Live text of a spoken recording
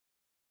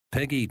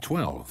Peggy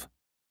 12.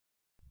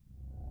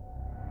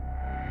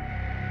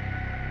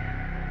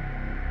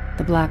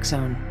 The Black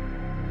Zone.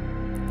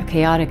 A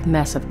chaotic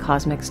mess of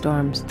cosmic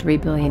storms 3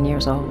 billion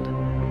years old.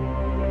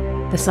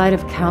 The site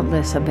of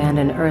countless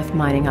abandoned Earth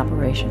mining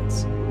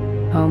operations,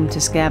 home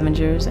to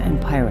scavengers and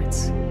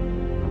pirates.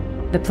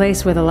 The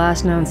place where the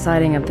last known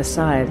sighting of the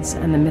Scythes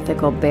and the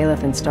mythical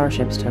Bailiff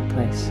starships took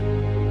place.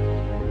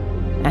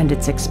 And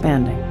it's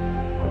expanding,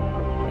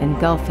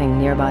 engulfing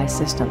nearby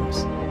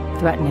systems,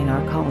 threatening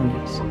our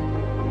colonies.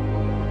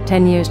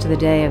 10 years to the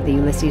day of the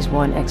Ulysses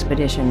I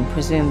expedition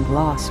presumed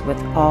loss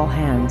with all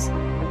hands,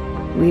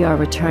 we are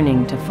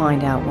returning to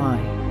find out why,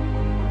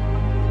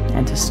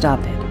 and to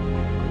stop it. Admiral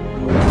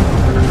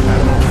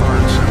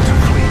Foreign sends a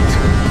fleet.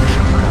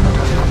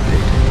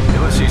 Update.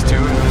 Ulysses II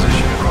in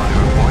position at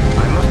rendezvous point.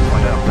 I must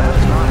point out that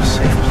is not a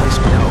safe place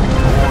to go.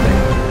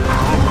 Warning.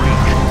 Wrong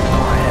breach.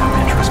 I am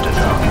interested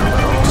not in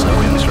but also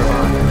in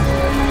survival.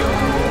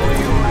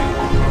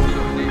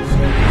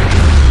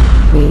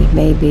 We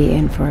may be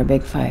in for a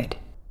big fight.